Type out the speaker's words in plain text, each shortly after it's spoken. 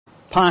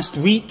past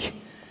week,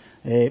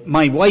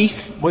 my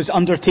wife was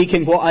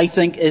undertaking what I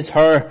think is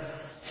her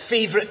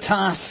favourite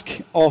task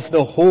of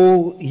the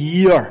whole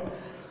year.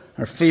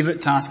 Her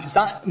favourite task is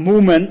that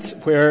moment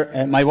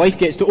where my wife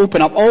gets to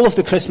open up all of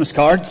the Christmas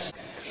cards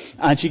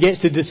and she gets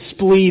to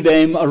display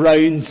them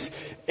around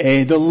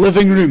the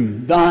living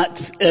room.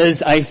 That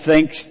is, I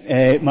think,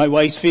 my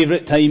wife's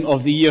favourite time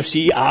of the year.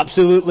 She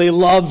absolutely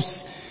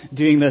loves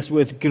doing this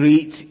with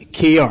great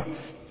care.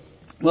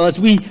 Well, as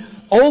we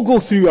all go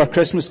through our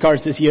Christmas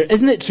cards this year,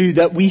 isn't it true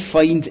that we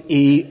find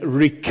a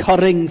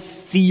recurring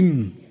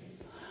theme?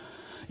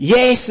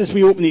 Yes, as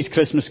we open these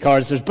Christmas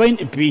cards, there's bound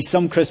to be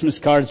some Christmas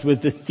cards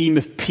with the theme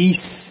of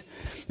peace.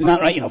 Isn't that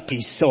right?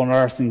 Peace on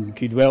earth and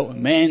goodwill to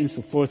men and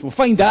so forth. We'll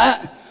find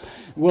that.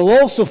 We'll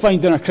also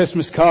find in our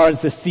Christmas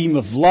cards the theme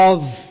of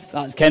love.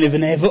 That's kind of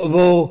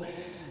inevitable.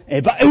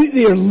 But out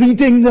there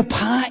leading the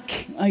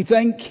pack, I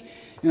think,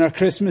 in our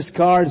Christmas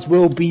cards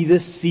will be the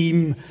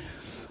theme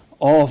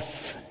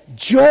of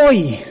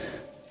joy.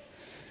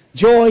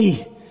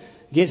 Joy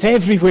gets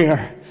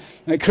everywhere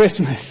at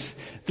Christmas,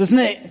 doesn't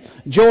it?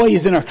 Joy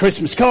is in our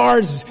Christmas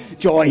cards.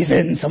 Joy is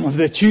in some of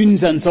the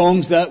tunes and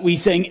songs that we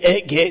sing.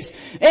 It gets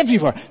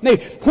everywhere. Now,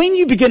 when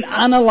you begin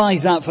to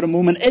analyse that for a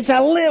moment, it's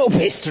a little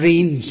bit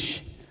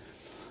strange,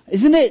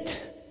 isn't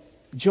it?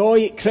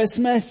 Joy at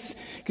Christmas.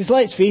 Because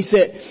let's face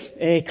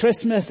it,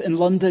 Christmas in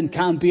London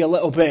can be a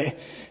little bit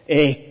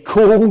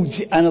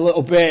cold and a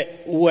little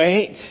bit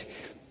wet.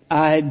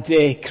 And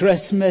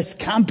Christmas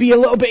can be a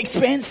little bit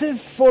expensive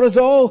for us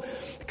all.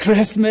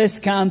 Christmas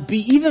can be,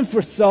 even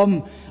for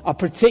some, a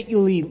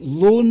particularly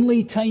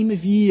lonely time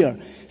of year.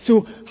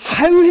 So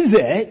how is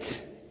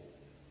it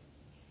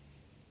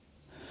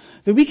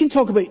that we can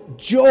talk about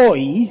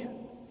joy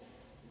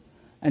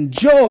and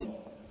joy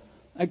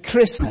at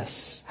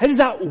Christmas? How does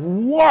that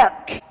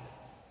work?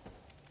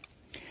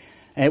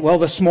 Well,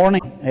 this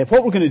morning,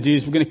 what we're going to do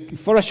is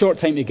for a short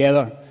time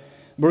together,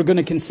 we're going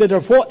to consider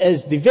what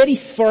is the very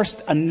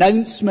first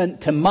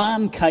announcement to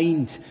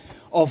mankind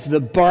of the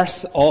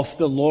birth of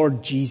the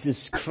Lord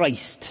Jesus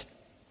Christ.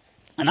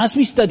 And as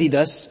we study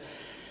this,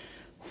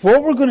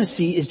 what we're going to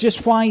see is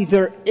just why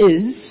there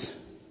is,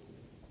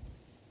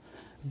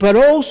 but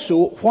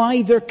also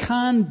why there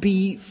can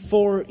be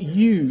for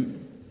you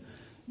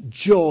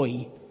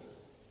joy,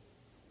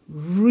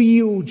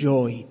 real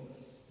joy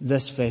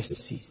this festive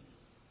season.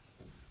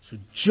 So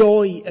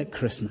joy at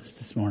Christmas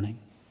this morning.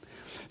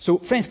 So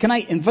friends, can I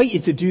invite you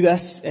to do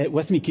this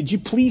with me? Could you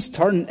please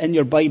turn in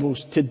your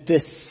Bibles to the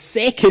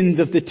second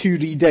of the two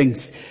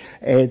readings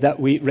that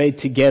we read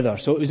together.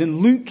 So it was in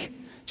Luke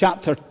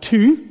chapter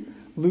 2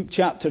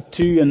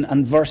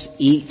 and verse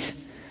 8,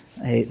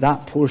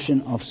 that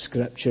portion of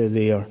scripture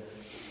there.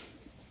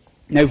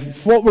 Now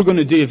what we're going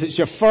to do, if it's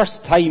your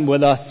first time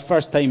with us,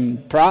 first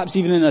time perhaps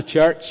even in a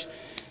church,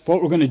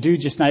 what we're going to do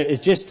just now is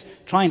just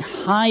try and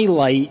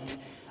highlight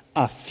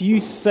a few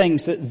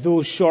things that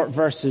those short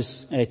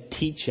verses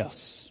teach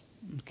us.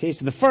 Okay,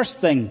 so the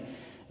first thing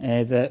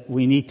that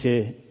we need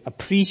to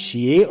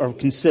appreciate or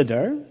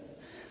consider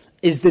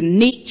is the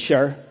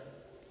nature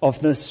of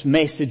this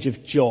message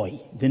of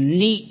joy. The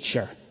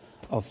nature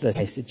of the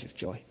message of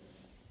joy.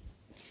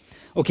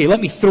 Okay, let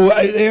me throw it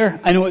out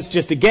there. I know it's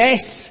just a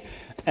guess,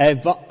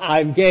 but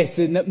I'm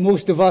guessing that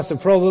most of us are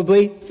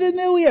probably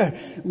familiar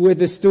with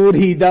the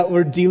story that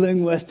we're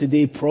dealing with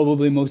today.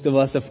 Probably most of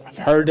us have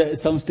heard it at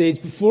some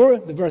stage before,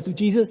 the birth of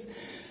Jesus.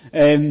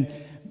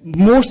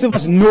 Most of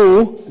us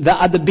know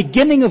that at the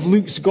beginning of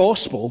Luke's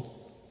Gospel,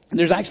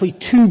 there's actually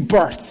two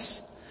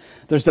births.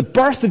 There's the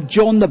birth of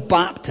John the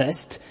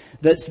Baptist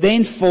that's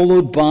then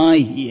followed by,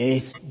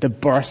 the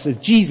birth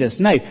of Jesus.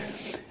 Now,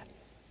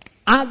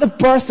 at the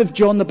birth of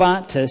John the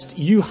Baptist,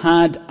 you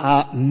had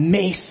a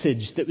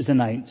message that was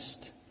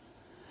announced.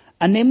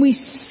 And then we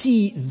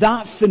see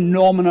that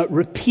phenomena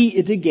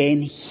repeated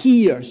again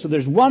here. So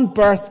there's one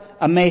birth,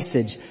 a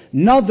message.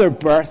 Another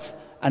birth,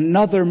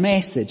 another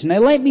message. Now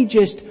let me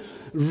just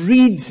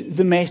read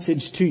the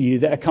message to you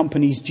that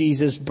accompanies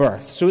Jesus'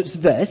 birth. So it's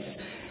this.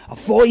 A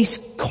voice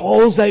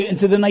calls out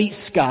into the night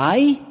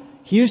sky.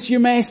 Here's your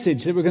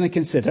message that we're going to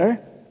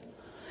consider.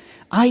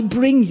 I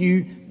bring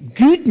you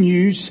good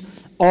news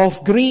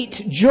of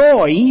great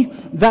joy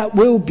that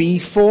will be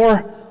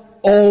for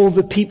all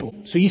the people.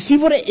 So you see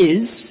what it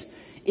is?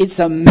 It's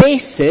a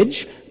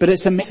message, but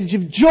it's a message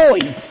of joy.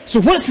 So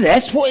what's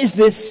this? What is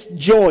this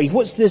joy?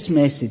 What's this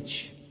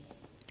message?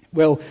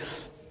 Well,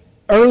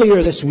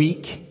 earlier this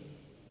week,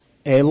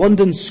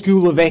 London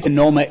School of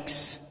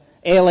Economics,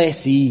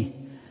 LSE,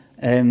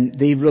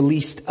 they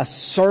released a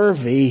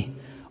survey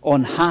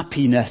on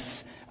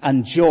happiness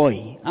and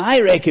joy.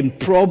 I reckon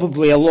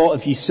probably a lot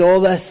of you saw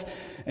this.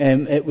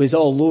 It was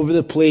all over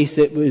the place.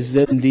 It was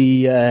in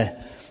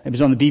it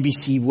was on the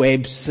BBC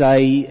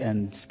website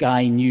and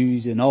Sky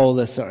News and all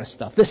this sort of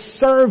stuff. The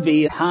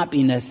survey of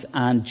happiness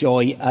and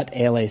joy at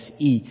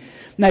LSE.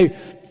 Now,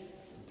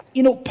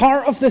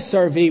 part of the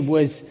survey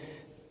was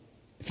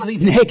fairly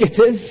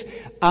negative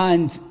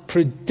and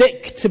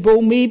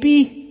predictable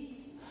maybe,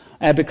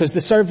 because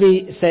the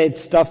survey said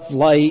stuff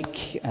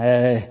like,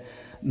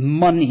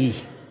 money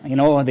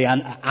They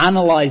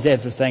analyze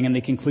everything and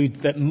they conclude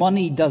that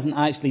money doesn't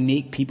actually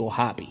make people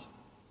happy.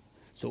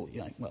 So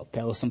you're like, well,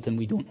 tell us something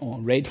we don't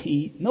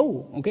already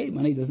know. Okay,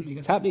 money doesn't make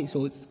us happy.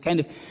 So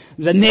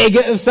there's a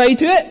negative side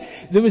to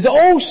it. There was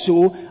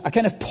also a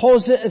kind of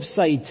positive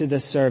side to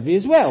this survey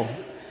as well.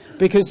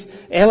 Because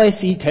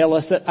LSE tell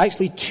us that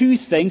actually two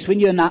things, when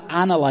you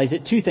analyze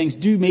it, two things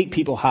do make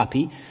people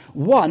happy.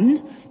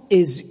 One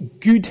is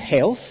good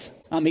health.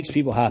 That makes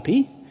people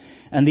happy.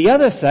 And the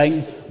other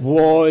thing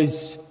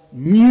was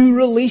new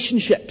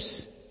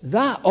relationships.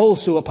 That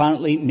also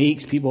apparently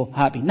makes people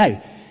happy.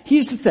 Now,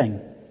 here's the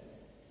thing.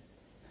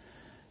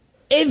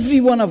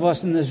 Every one of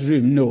us in this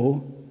room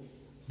know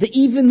that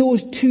even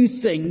those two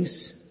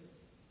things,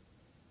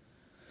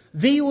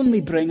 they only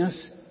bring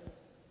us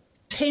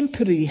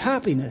temporary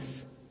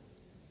happiness.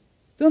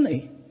 Don't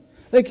they?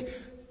 Like,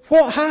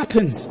 what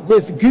happens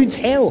with good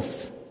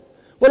health?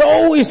 What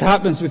always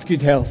happens with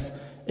good health?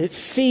 It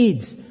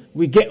fades.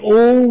 We get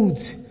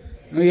old.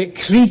 We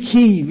get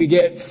creaky. We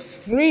get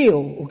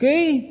frail.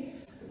 Okay?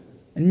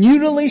 And new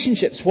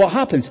relationships, what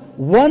happens?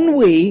 One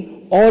way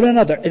or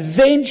another.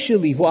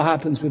 Eventually, what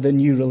happens with a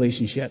new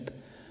relationship?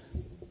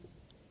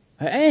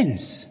 It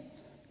ends.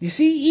 You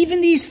see,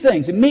 even these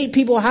things that make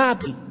people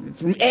happy,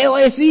 from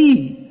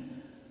LSE,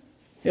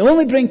 they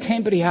only bring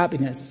temporary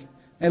happiness.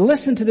 Now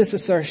listen to this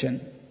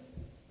assertion.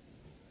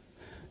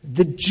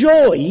 The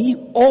joy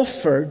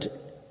offered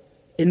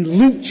in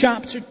Luke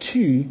chapter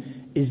 2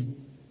 is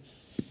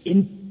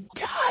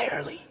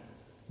entirely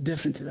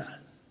different to that.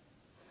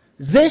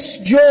 This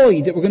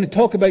joy that we're going to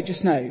talk about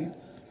just now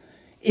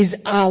is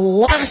a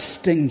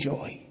lasting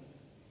joy.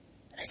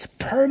 It's a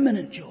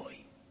permanent joy.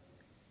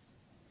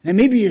 Now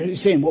maybe you're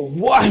saying, well,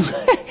 wow,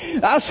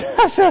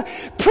 that's a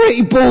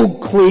pretty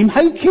bold claim.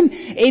 How can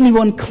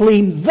anyone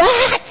claim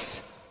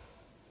that?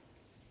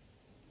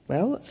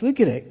 Well, let's look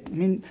at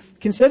it.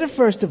 Consider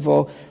first of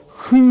all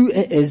who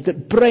it is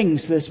that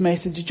brings this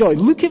message of joy.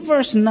 Look at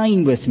verse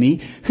 9 with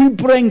me. Who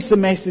brings the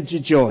message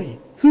of joy?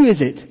 Who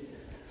is it?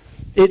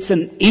 It's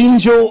an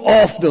angel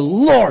of the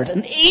Lord.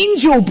 An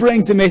angel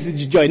brings the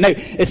message of joy. Now,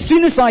 as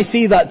soon as I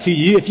say that to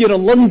you, if you're a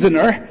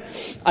Londoner,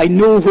 I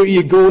know where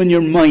you go in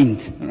your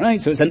mind.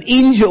 Alright? So it's an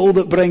angel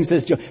that brings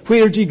this joy.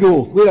 Where do you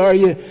go? Where are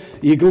you?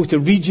 You go to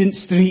Regent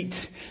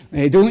Street,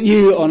 don't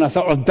you, on a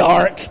sort of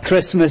dark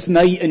Christmas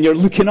night, and you're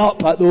looking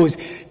up at those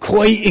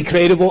quite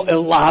incredible,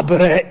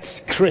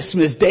 elaborate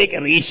Christmas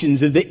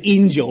decorations of the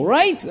angel,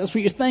 right? That's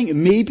what you're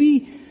thinking.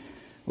 Maybe?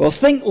 Well,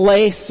 think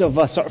less of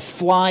a sort of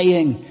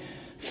flying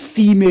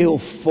female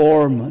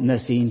form in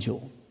this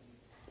angel.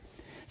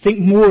 Think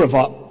more of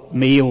a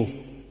male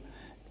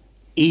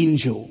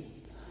angel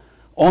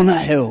on a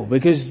hill,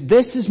 because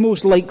this is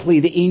most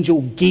likely the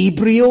angel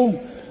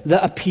Gabriel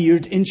that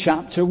appeared in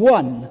chapter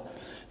 1.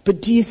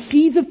 But do you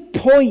see the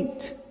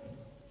point?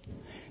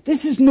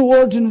 This is no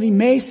ordinary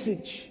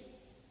message.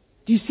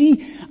 Do you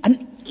see?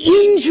 An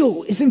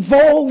angel is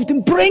involved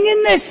in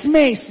bringing this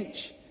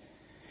message.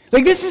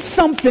 Like, this is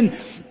something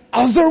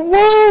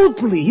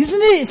otherworldly,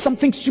 isn't it? It's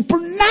something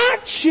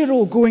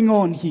supernatural going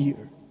on here.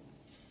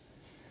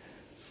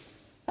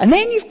 And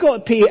then you've got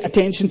to pay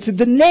attention to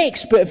the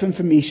next bit of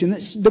information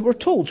that we're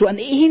told. So an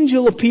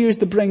angel appears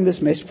to bring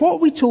this message. What are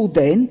we told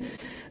then?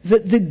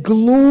 That the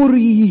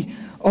glory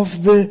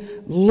of the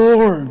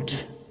Lord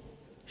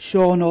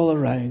shone all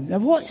around. Now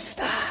what's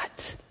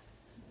that?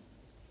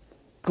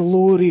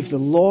 Glory of the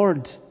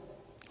Lord.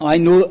 I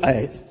know,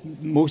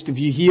 most of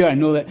you here, I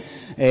know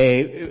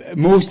that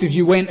most of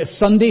you went to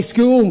Sunday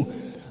school,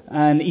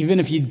 and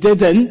even if you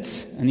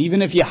didn't, and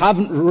even if you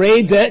haven't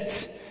read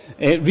it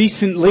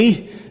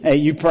recently,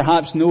 you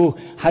perhaps know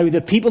how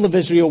the people of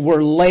Israel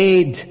were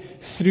led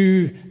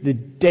through the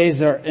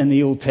desert in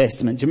the Old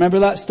Testament. Do you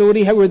remember that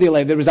story? How were they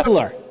led? There was a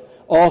pillar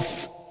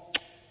of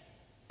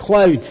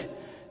cloud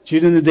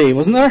during the day,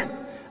 wasn't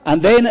there?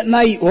 And then at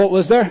night, what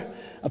was there?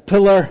 A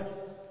pillar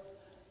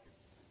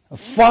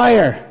of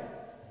fire.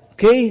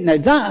 Okay, now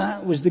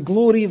that was the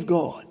glory of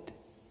God.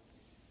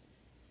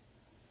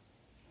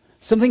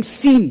 Something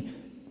seen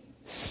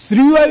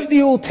throughout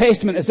the Old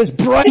Testament as this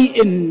bright,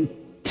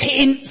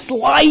 intense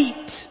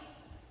light.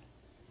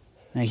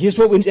 Now here's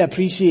what we need to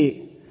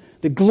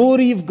appreciate. The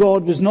glory of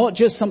God was not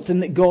just something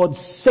that God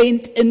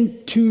sent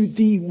into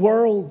the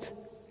world.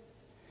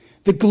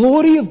 The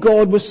glory of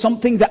God was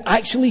something that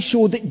actually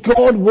showed that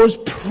God was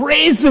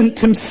present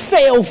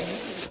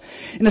himself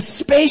in a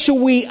special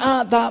way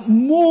at that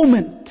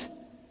moment.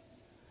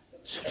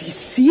 So do you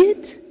see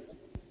it?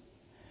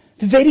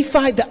 The very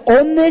fact that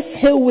on this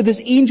hill with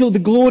this angel, the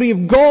glory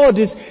of God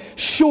is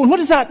shown. What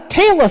does that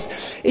tell us?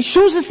 It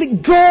shows us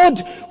that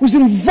God was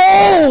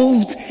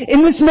involved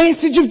in this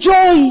message of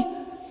joy.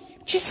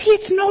 Do you see,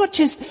 it's not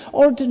just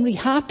ordinary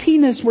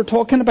happiness we're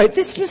talking about.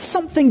 This was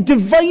something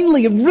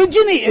divinely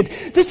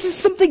originated. This is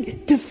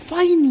something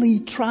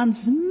divinely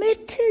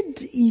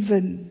transmitted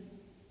even.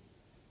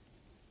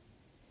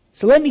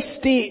 So let me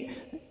state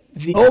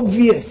the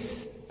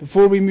obvious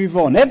before we move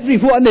on.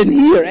 Everyone in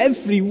here,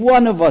 every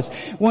one of us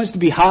wants to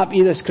be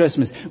happy this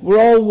Christmas. We're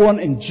all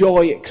wanting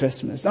joy at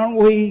Christmas, aren't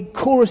we? Of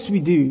course we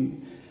do.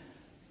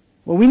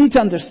 Well, we need to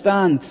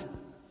understand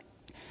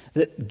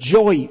that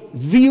joy,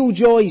 real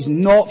joy, is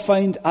not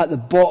found at the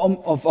bottom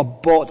of a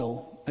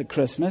bottle at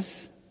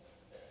Christmas.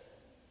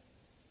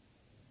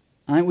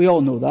 I think we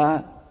all know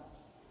that.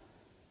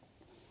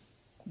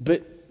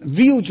 But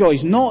real joy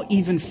is not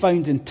even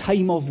found in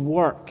time of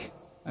work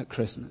at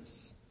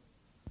Christmas.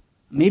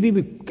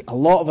 Maybe a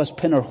lot of us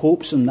pin our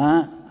hopes on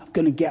that. I'm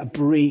going to get a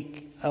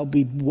break. That'll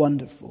be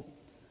wonderful.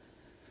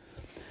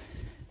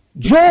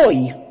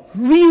 Joy,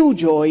 real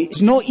joy,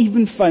 is not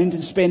even found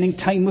in spending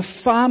time with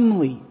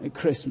family at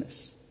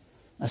Christmas.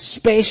 As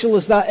special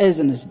as that is,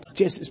 and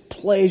as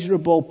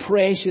pleasurable,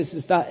 precious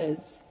as that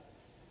is.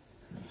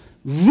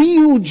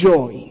 Real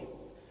joy,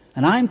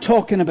 and I'm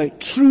talking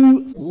about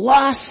true,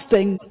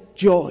 lasting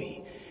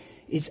joy,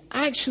 is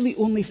actually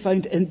only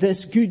found in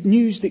this good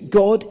news that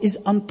God is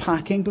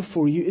unpacking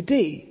before you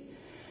today.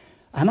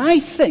 And I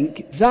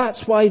think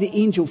that's why the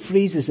angel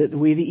phrases it the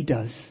way that he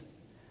does.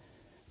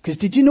 Because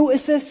did you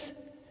notice this?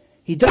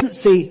 He doesn't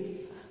say,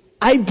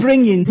 I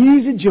bring you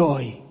news of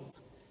joy.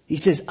 He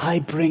says, I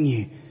bring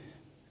you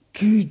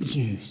good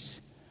news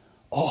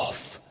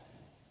of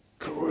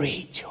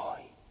great joy.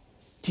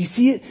 Do you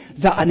see it?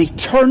 That an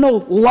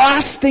eternal,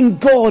 lasting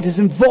God is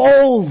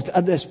involved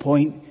at this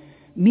point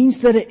means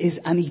that it is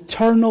an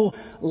eternal,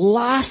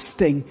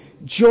 lasting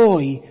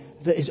joy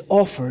that is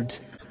offered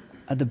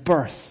at the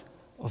birth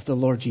of the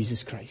Lord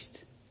Jesus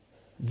Christ.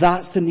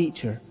 That's the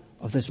nature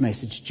of this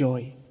message,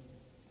 joy.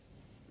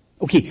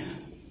 Okay,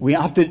 we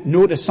have to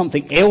notice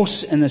something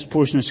else in this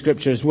portion of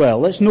Scripture as well.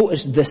 Let's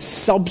notice the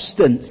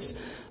substance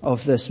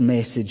of this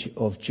message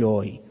of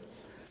joy.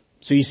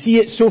 So you see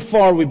it so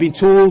far, we've been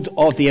told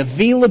of the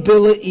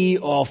availability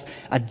of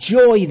a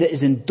joy that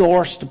is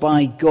endorsed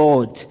by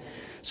God.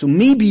 So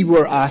maybe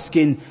we're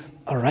asking,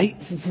 alright,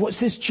 what's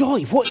this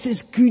joy? What's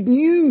this good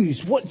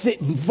news? What does it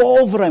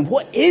involve around?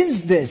 What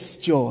is this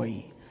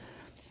joy?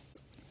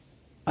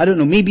 I don't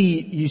know, maybe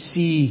you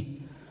see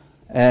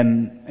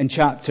in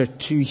chapter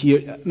 2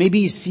 here, maybe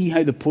you see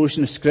how the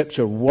portion of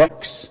Scripture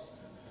works.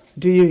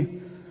 Do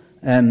you?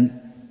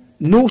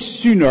 No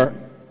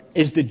sooner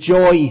is the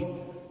joy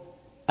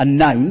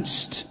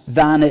announced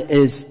than it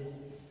is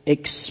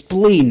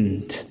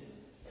explained.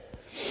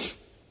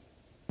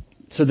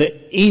 So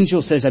the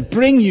angel says, I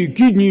bring you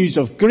good news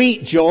of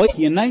great joy.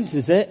 He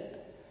announces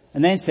it,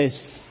 and then says,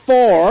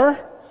 for,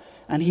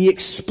 and he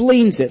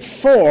explains it,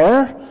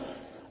 for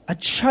a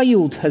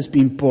child has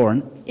been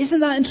born.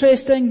 Isn't that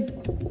interesting?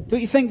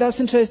 Don't you think that's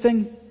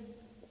interesting?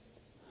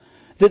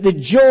 That the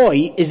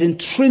joy is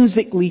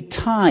intrinsically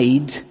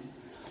tied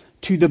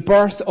to the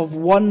birth of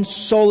one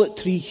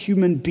solitary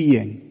human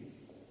being.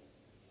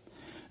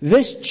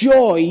 This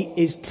joy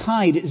is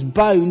tied, it's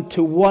bound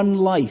to one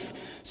life.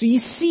 So you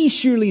see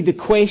surely the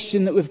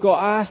question that we've got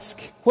to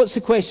ask. What's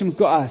the question we've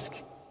got to ask?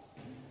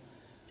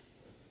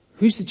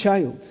 Who's the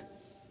child?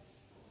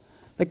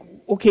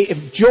 Okay,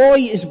 if joy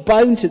is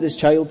bound to this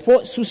child,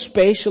 what's so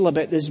special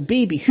about this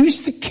baby?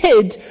 Who's the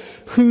kid?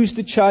 Who's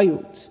the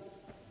child?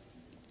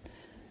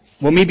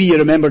 Well, maybe you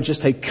remember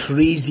just how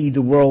crazy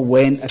the world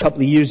went a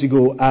couple of years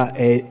ago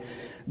at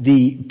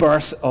the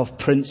birth of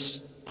Prince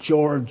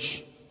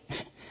George.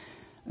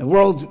 The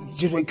world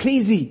just went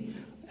crazy.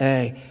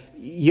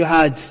 You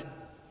had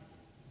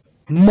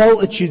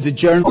multitudes of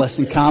journalists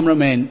and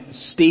cameramen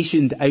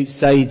stationed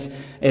outside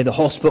the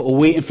hospital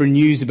waiting for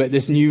news about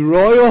this new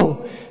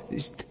royal.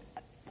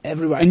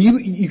 Everywhere. And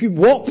you could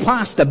walk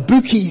past a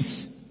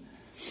bookies.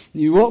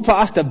 You walk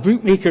past a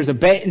bookmaker's, a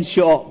betting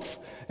shop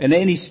in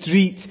any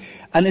street,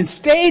 and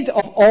instead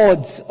of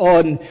odds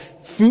on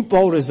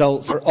football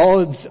results or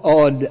odds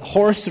on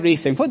horse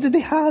racing, what did they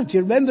have? Do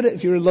you remember it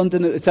if you were in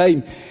London at the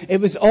time? It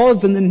was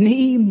odds on the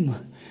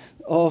name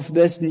of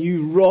this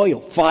new royal.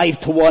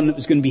 5-1 it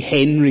was going to be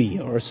Henry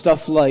or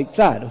stuff like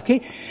that,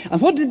 okay? And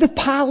what did the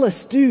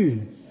palace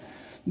do?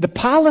 The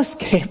palace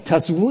kept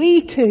us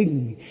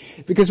waiting,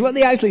 because what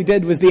they actually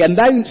did was they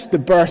announced the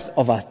birth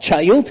of a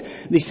child.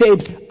 They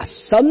said, a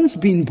son's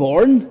been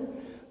born,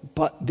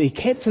 but they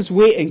kept us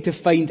waiting to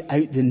find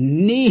out the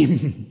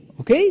name.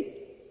 Okay?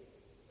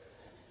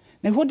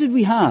 Now what did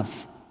we have?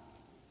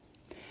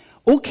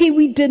 Okay,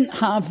 we didn't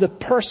have the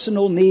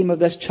personal name of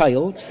this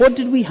child. What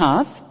did we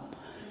have?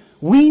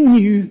 We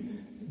knew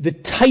the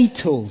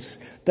titles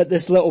that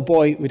this little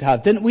boy would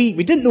have, didn't we?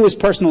 We didn't know his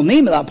personal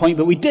name at that point,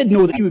 but we did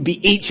know that he would be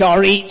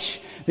HRH,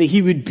 that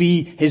he would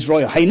be His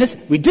Royal Highness.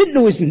 We didn't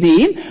know his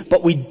name,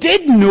 but we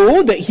did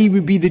know that he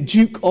would be the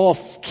Duke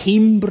of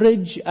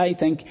Cambridge, I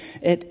think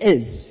it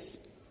is.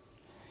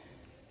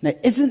 Now,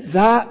 isn't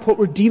that what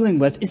we're dealing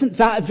with? Isn't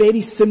that a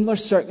very similar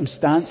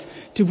circumstance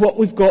to what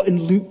we've got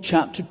in Luke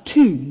chapter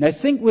 2? Now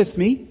think with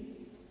me.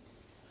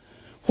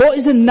 What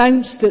is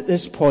announced at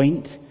this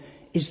point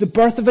is the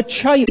birth of a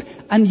child.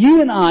 And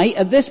you and I,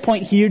 at this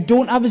point here,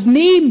 don't have his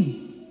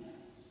name.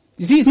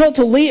 You see, it's not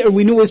till later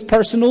we know his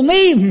personal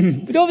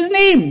name. We don't have his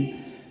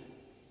name.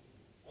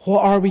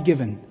 What are we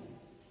given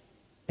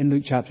in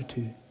Luke chapter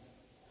 2?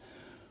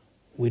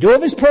 We don't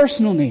have his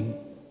personal name.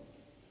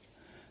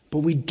 But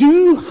we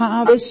do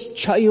have this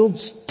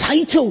child's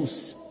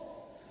titles.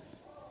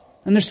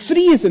 And there's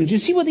 3 of them. Do you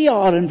see what they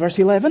are in verse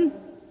 11?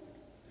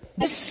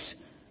 This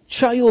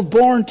child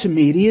born to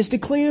Mary is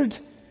declared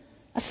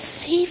a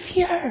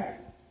Saviour.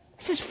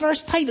 It's his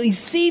first title. He's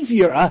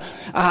Saviour,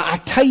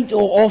 a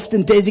title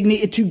often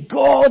designated to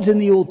God in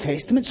the Old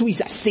Testament. So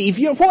he's a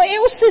Saviour. What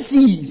else is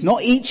he? He's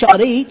not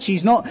HRH.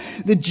 He's not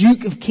the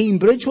Duke of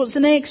Cambridge. What's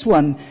the next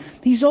one?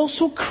 He's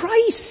also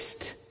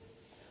Christ.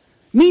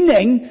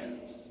 Meaning,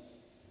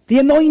 the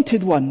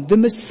Anointed One, the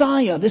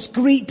Messiah, this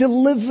great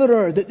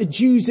deliverer that the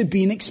Jews had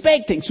been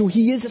expecting. So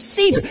he is a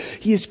Saviour.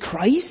 He is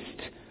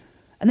Christ.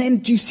 And then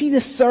do you see the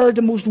third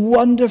and most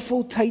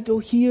wonderful title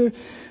here?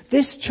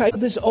 This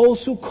child is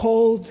also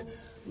called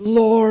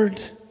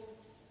Lord.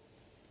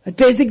 A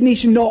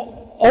designation not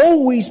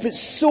always but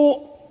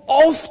so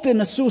often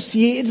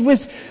associated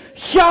with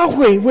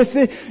Yahweh, with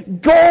the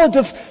God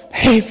of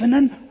heaven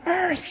and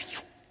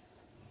earth.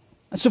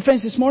 And so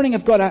friends, this morning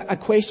I've got a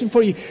question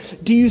for you.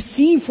 Do you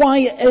see why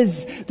it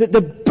is that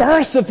the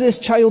birth of this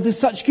child is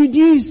such good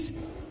news?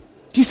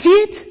 Do you see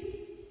it?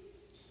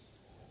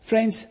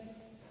 Friends,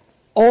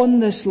 on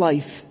this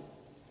life,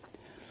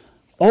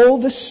 all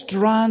the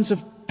strands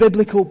of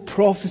biblical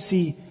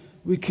prophecy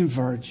would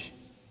converge.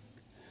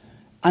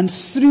 And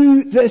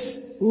through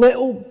this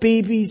little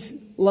baby's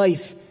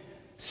life,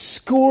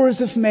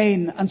 scores of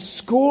men and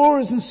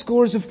scores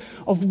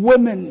of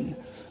women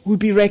would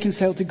be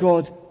reconciled to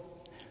God.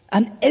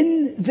 And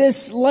in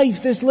this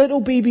life, this little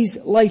baby's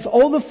life,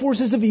 all the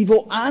forces of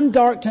evil and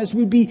darkness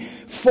would be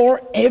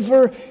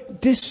forever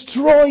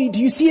destroyed.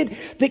 Do you see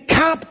it? The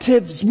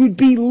captives would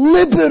be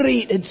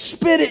liberated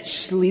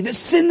spiritually. The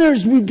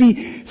sinners would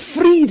be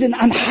freed. And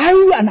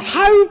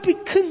how?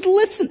 Because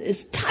listen,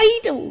 his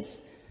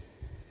titles.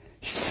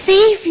 He's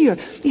Saviour.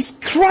 He's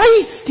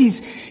Christ.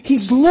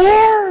 He's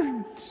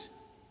Lord.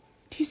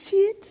 Do you see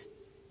it?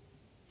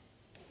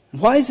 And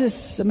why is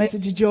this a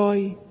message of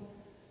joy?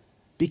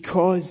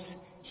 Because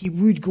he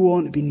would go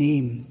on to be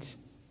named.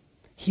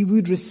 He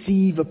would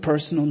receive a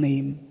personal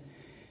name.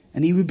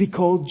 And he would be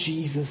called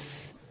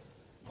Jesus.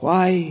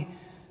 Why?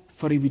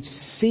 For he would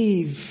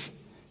save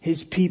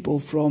his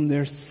people from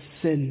their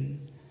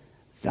sin.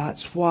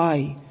 That's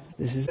why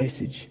this is a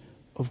message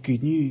of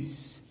good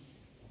news.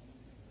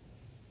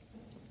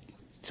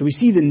 So we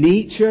see the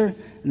nature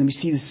and then we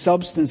see the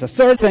substance. A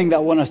third thing that I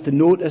want us to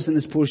notice in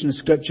this portion of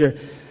Scripture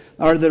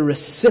are the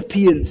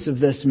recipients of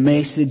this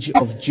message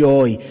of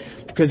joy.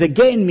 Because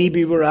again,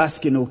 maybe we're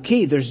asking,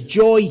 okay, there's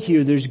joy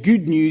here, there's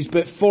good news,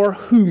 but for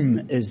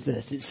whom is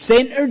this? It's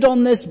centered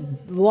on this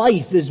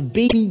life, this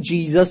baby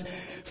Jesus.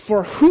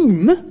 For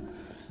whom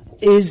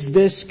is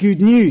this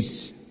good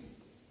news?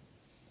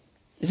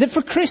 Is it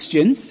for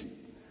Christians?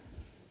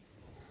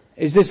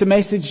 Is this a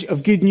message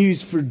of good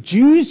news for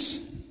Jews?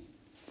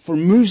 For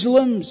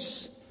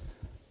Muslims?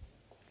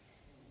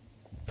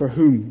 For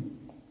whom?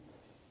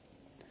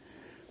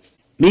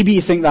 Maybe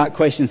you think that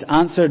question's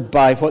answered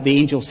by what the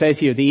angel says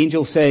here. The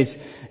angel says,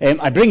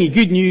 I bring you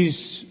good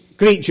news,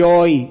 great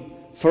joy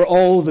for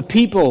all the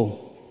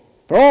people.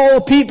 For all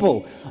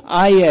people.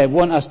 I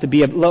want us to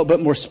be a little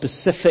bit more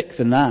specific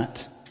than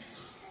that.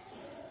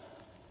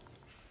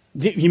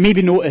 You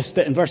maybe noticed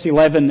that in verse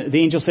 11,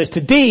 the angel says,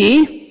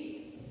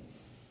 today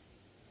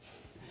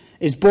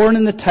is born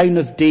in the town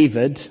of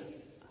David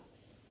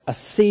a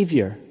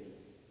Saviour.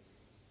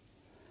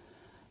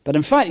 But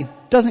in fact, he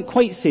doesn't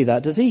quite say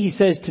that, does he? He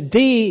says,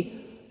 today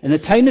in the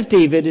town of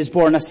David is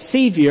born a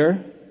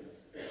Saviour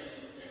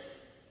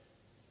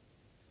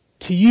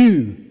to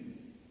you.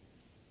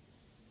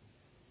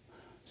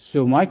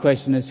 So my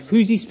question is,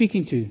 who's he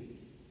speaking to?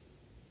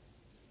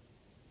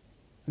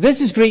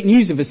 This is great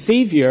news of a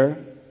Saviour,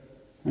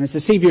 and it's a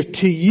Saviour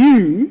to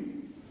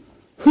you.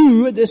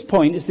 Who at this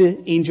point is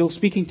the angel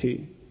speaking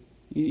to?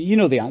 You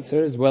know the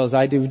answer as well as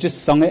I do. We've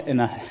just sung it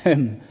in a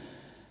hymn.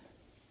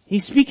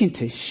 He's speaking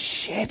to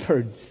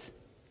shepherds.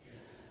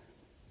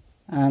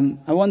 I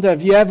wonder,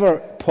 have you ever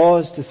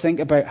paused to think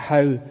about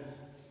how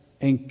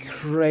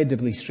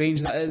incredibly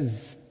strange that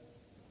is?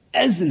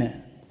 Isn't it?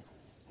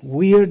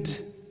 Weird.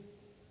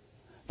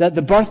 That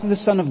the birth of the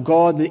Son of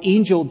God, the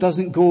angel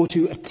doesn't go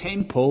to a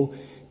temple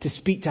to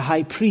speak to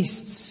high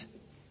priests.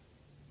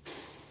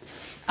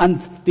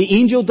 And the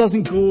angel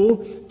doesn't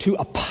go to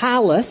a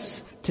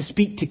palace to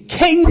speak to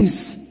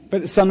kings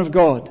about the Son of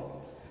God.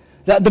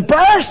 That the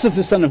birth of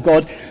the Son of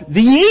God,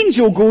 the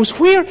angel goes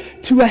where?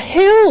 To a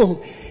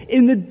hill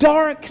in the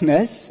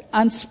darkness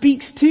and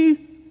speaks to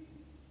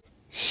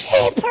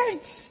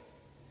shepherds.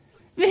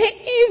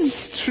 It is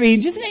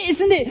strange, isn't it?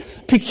 Isn't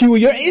it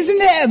peculiar? Isn't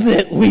it a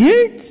bit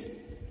weird?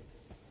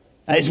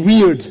 It's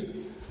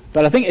weird.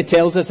 But I think it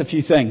tells us a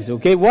few things,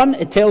 okay? One,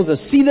 it tells us,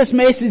 see this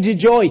message of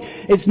joy.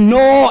 It's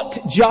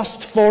not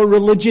just for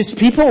religious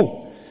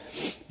people.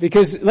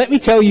 Because let me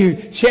tell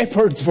you,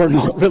 shepherds were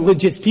not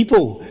religious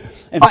people.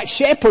 In fact,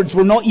 shepherds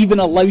were not even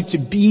allowed to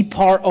be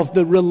part of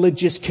the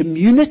religious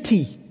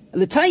community at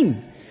the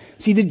time.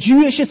 See, the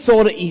Jewish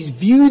authorities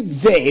viewed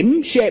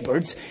them,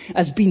 shepherds,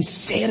 as being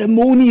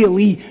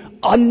ceremonially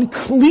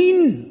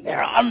unclean.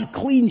 They're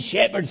unclean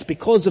shepherds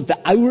because of the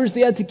hours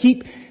they had to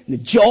keep, the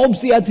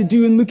jobs they had to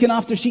do in looking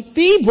after sheep.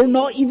 They were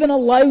not even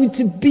allowed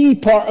to be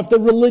part of the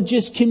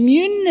religious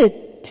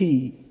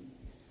community.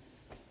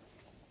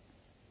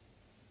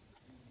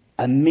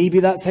 And maybe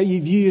that's how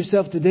you view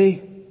yourself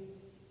today.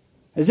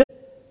 Is it?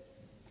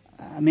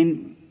 I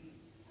mean,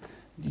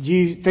 do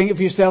you think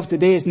of yourself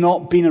today as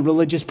not being a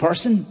religious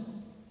person?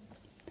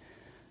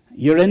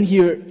 You're in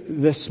here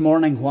this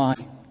morning. Why?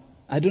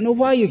 I don't know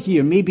why you're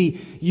here. Maybe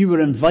you were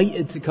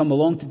invited to come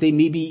along today.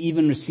 Maybe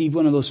even received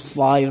one of those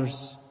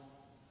flyers.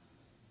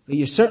 But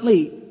you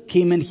certainly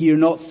came in here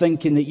not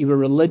thinking that you were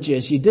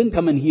religious. You didn't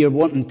come in here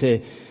wanting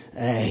to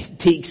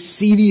take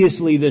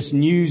seriously this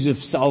news of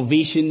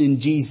salvation in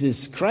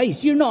Jesus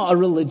Christ. You're not a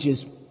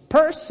religious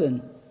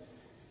person.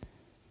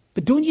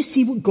 But don't you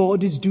see what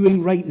God is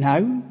doing right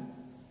now?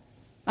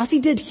 As he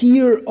did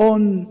here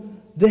on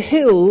the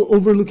hill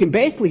overlooking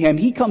Bethlehem,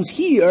 he comes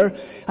here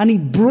and he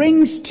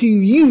brings to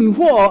you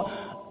what?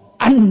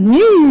 A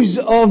news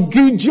of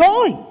good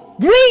joy.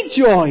 Great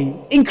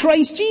joy in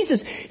Christ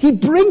Jesus. He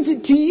brings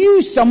it to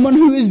you, someone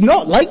who is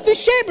not like the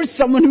shepherds,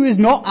 someone who is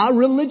not a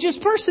religious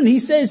person. He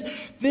says,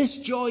 this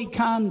joy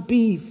can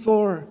be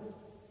for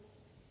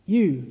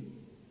you.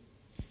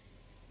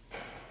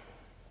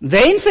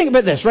 Then think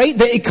about this, right?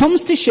 That it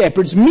comes to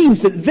shepherds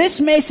means that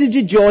this message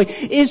of joy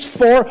is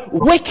for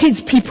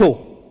wicked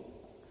people.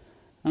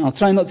 And I'll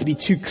try not to be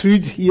too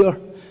crude here,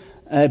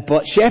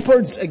 but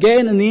shepherds,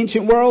 again, in the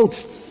ancient world,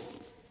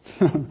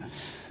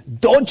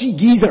 dodgy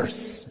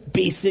geezers,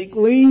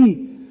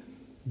 basically.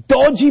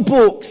 Dodgy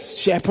blokes,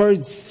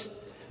 shepherds.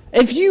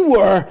 If you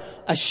were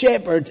a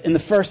shepherd in the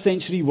first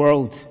century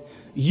world,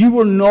 you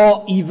were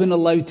not even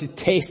allowed to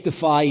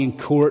testify in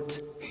court.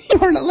 You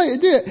weren't allowed to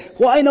do it.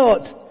 Why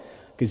not?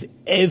 Because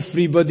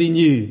everybody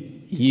knew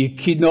you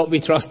could not be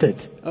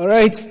trusted.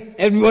 Alright?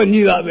 Everyone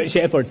knew that about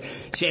shepherds.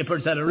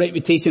 Shepherds had a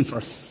reputation for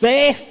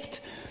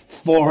theft,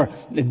 for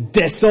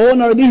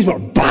dishonor. These were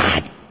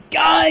bad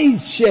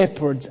guys,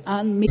 shepherds.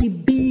 And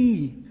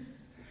maybe,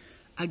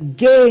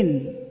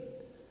 again,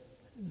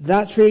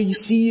 that's where you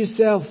see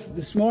yourself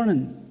this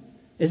morning.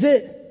 Is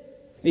it?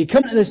 You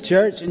come to this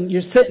church and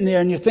you're sitting there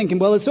and you're thinking,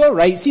 well, it's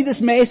alright. See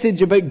this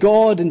message about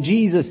God and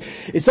Jesus.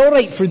 It's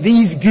alright for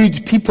these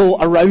good people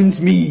around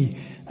me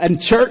and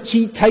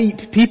churchy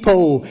type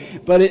people,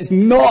 but it's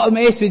not a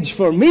message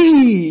for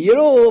me,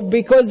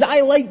 because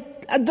I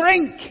like a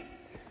drink.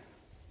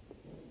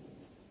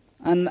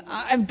 And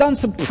I've done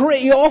some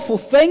pretty awful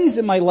things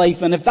in my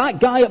life, and if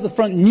that guy up the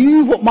front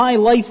knew what my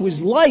life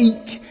was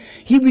like,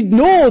 he would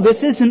know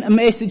this isn't a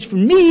message for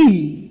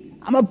me.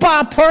 I'm a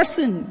bad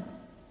person.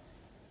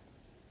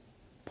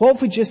 What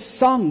have we just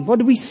sung? What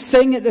do we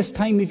sing at this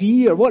time of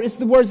year? What is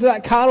the words of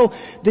that carol?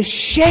 The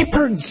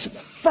shepherds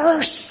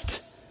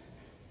first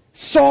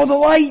saw the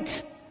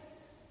light.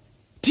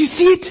 Do you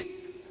see it?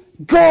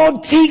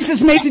 God takes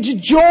this message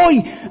of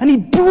joy and he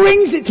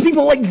brings it to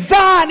people like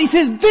that. And he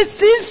says, this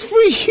is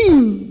for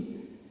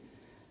you.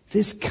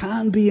 This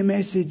can be a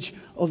message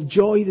of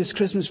joy this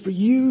Christmas for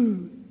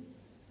you.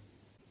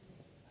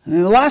 And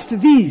then the last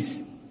of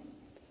these,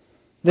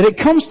 that it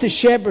comes to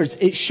shepherds,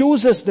 it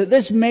shows us that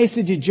this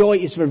message of joy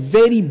is for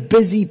very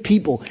busy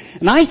people.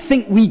 And I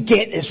think we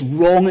get this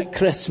wrong at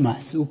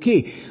Christmas.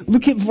 Okay,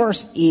 look at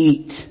verse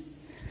 8.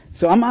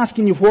 So I'm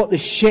asking you what the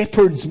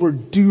shepherds were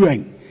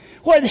doing.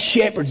 What are the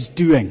shepherds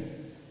doing?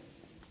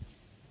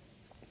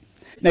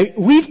 Now,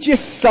 we've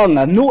just sung,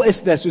 I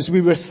noticed this as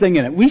we were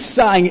singing it. We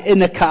sang in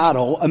a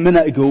carol a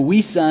minute ago.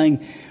 We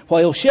sang,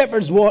 while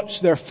shepherds watch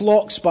their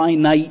flocks by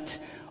night,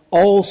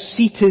 all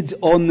seated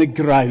on the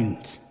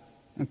ground.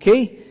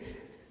 Okay?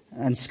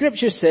 And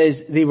scripture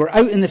says they were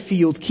out in the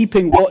field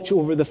keeping watch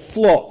over the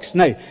flocks.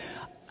 Now,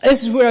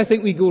 this is where I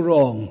think we go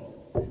wrong.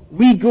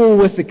 We go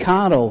with the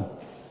carol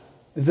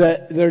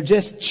that they're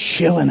just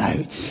chilling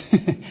out.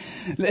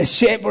 The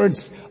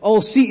shepherds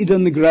all seated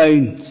on the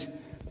ground.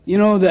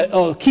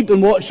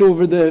 Keeping watch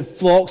over the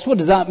flocks. What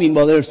does that mean?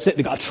 Well,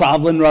 they've got a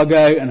travelling rug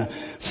out and a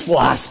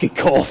flask of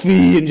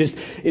coffee and just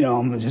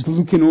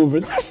looking over.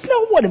 That's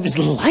not what it was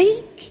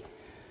like.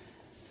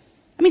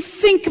 I mean,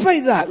 think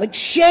about that. Like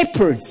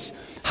shepherds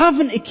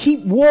having to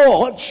keep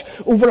watch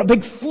over a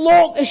big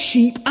flock of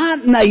sheep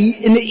at night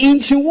in the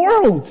ancient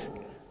world.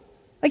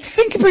 Like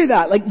think about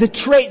that. Like the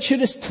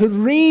treacherous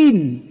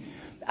terrain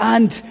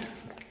and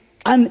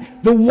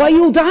the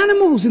wild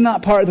animals in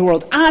that part of the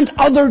world and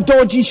other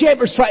dodgy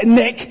shepherds trying to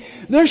nick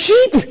their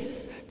sheep.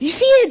 You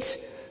see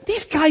it?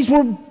 These guys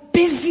were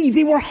busy.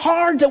 They were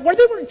hard at work.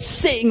 They weren't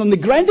sitting on the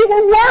ground. They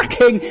were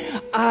working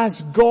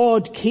as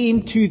God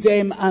came to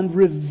them and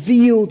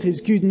revealed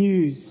his good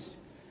news.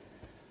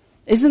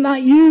 Isn't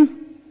that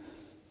you?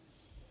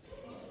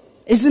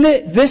 Isn't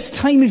it this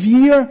time of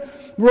year?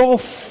 We're all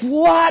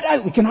flat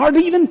out. We can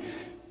hardly even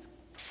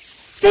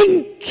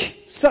think,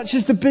 such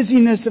as the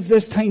busyness of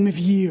this time of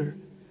year.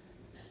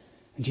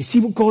 And you see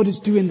what God is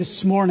doing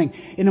this morning?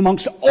 In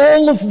amongst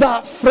all of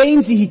that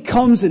frenzy, he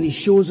comes and he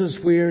shows us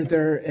where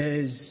there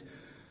is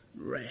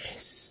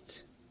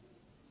rest.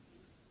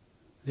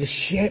 The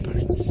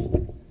shepherds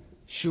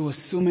show us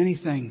so many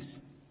things.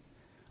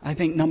 I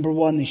think number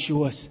one, they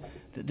show us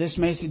that this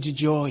message of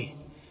joy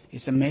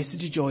is a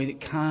message of joy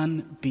that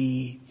can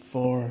be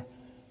for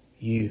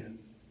you.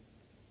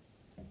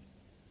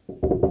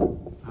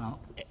 I'll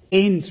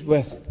end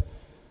with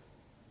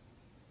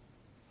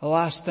the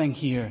last thing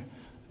here,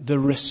 the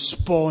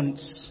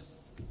response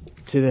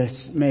to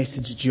this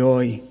message of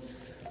joy.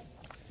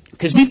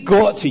 Because we've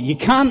got to, you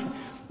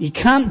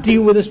can't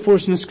deal with this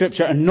portion of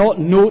scripture and not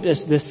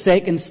notice the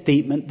second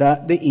statement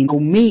that the angel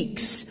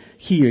makes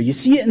here. You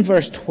see it in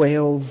verse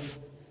 12.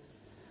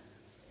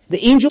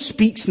 The angel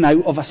speaks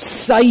now of a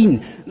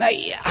sign. Now,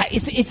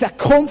 it's a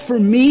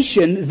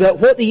confirmation that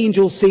what the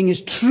angel is saying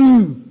is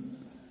true.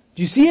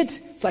 Do you see it?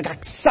 It's like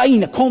a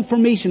sign, a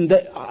confirmation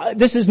that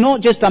this is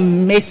not just a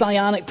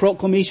messianic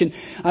proclamation.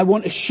 I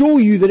want to show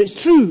you that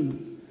it's true.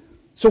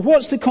 So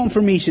what's the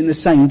confirmation, the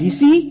sign? Do you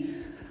see?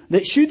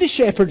 That should the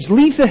shepherds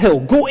leave the hill,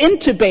 go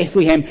into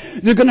Bethlehem,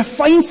 they're going to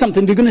find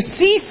something, they're going to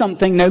see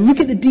something. Now look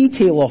at the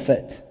detail of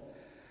it.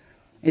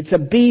 It's a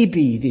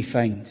baby they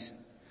find.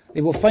 They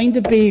will find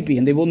a baby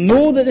and they will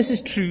know that this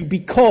is true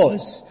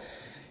because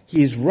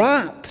he is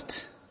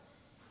wrapped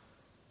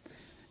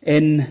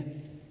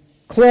in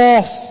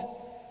cloth.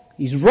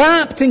 He's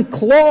wrapped in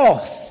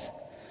cloth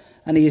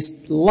and he is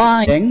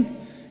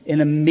lying in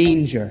a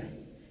manger.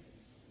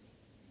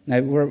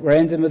 Now we're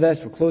ending with this,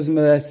 we're closing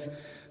with this.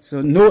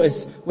 So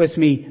notice with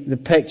me the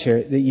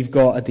picture that you've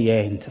got at the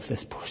end of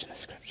this portion of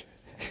scripture.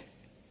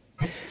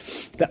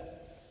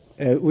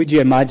 Would you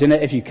imagine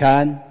it if you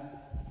can?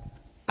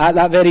 At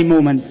that very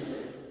moment,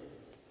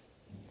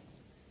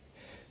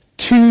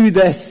 to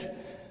this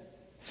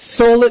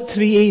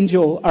solitary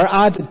angel are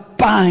added,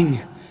 bang,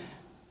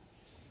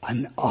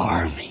 an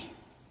army.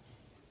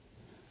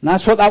 And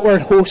that's what that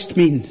word host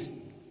means.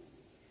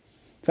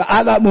 So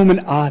at that moment,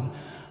 an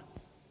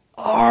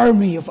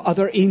army of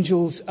other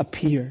angels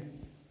appear.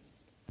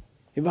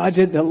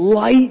 Imagine the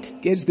light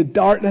against the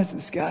darkness of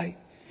the sky.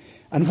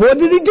 And what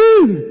do they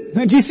do?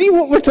 And do you see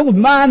what we're told?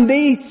 Man,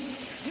 they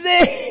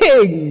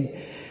sing.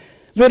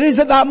 There is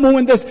at that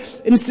moment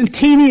this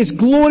instantaneous,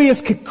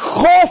 glorious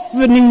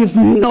cacophony of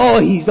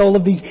noise. All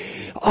of these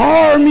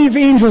army of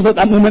angels at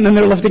that moment, and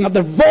they're lifting up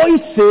their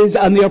voices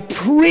and they're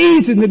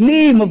praising the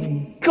name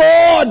of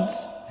God.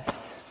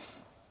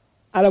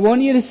 And I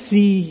want you to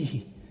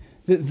see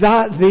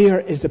that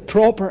there is the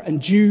proper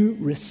and due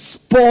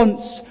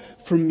response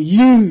from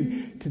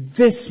you to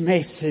this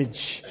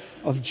message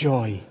of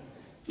joy.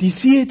 Do you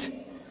see it?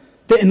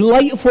 That in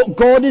light of what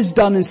God has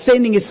done in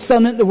sending His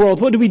Son into the world,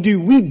 what do?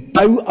 We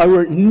bow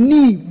our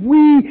knee.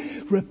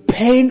 We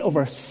repent of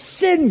our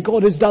sin.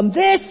 God has done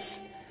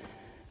this.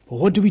 But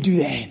what do we do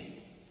then?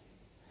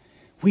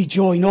 We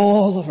join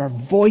all of our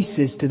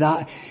voices to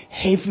that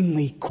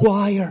heavenly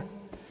choir.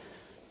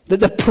 That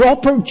the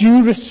proper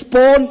due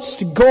response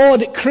to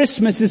God at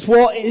Christmas is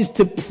what? It is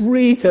to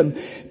praise Him.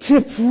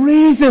 To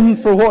praise Him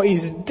for what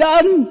He's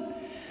done.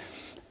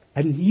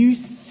 And you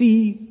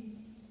see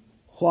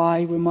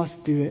why we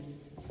must do it.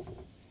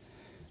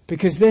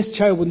 Because this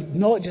child would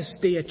not just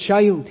stay a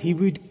child, he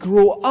would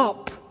grow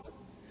up.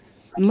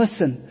 And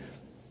listen,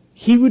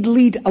 he would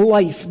lead a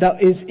life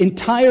that is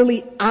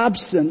entirely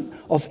absent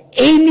of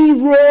any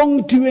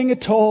wrongdoing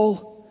at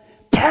all.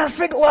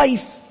 Perfect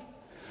life.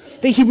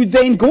 That he would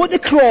then go at the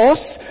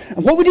cross,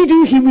 and what would he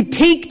do? He would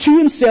take to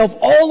himself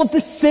all of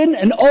the sin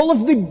and all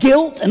of the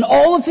guilt and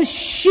all of the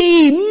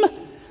shame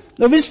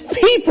of his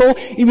people.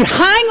 He would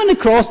hang on the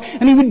cross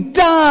and he would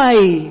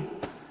die.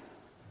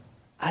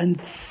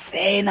 And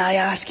then I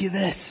ask you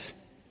this.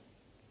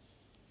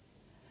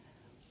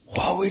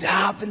 What would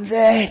happen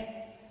then?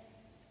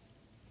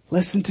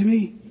 Listen to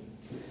me.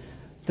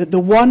 That the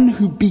one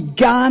who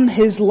began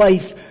his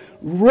life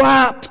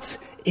wrapped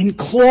in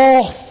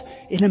cloth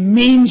in a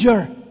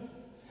manger,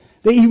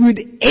 that he would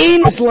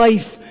end his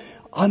life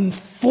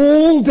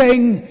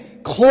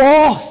unfolding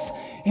cloth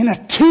in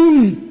a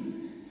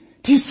tomb.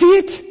 Do you see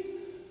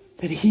it?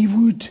 That he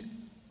would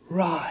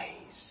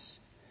rise.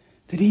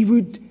 That he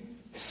would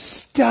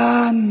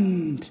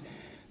stand.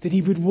 That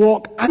he would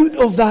walk out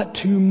of that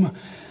tomb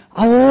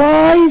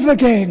alive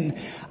again.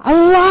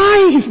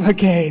 Alive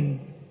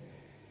again.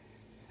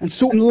 And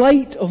so in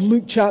light of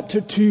Luke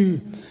chapter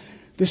 2,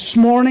 this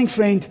morning,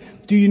 friend,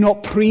 do you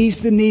not praise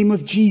the name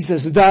of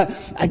Jesus,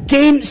 that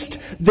against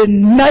the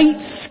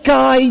night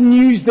sky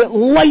news that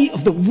light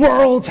of the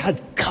world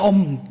had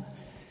come,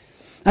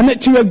 and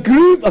that to a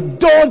group of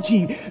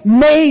dodgy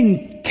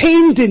men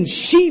tending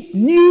sheep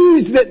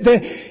news that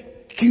the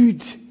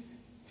good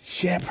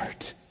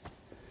shepherd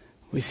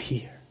was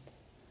here.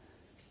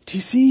 Do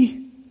you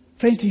see?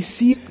 Friends, do you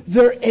see?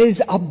 There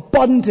is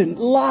abundant,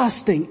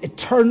 lasting,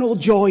 eternal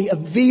joy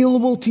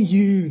available to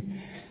you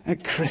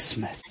at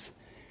Christmas.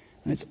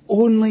 And it's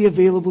only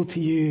available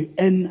to you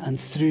in and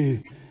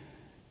through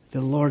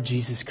the Lord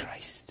Jesus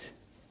Christ.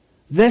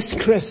 This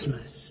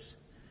Christmas,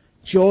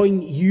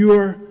 join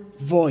your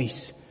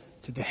voice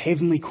to the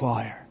heavenly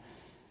choir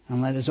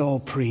and let us all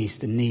praise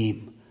the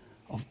name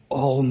of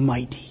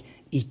Almighty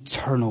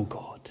eternal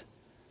God.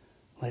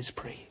 Let's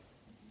pray.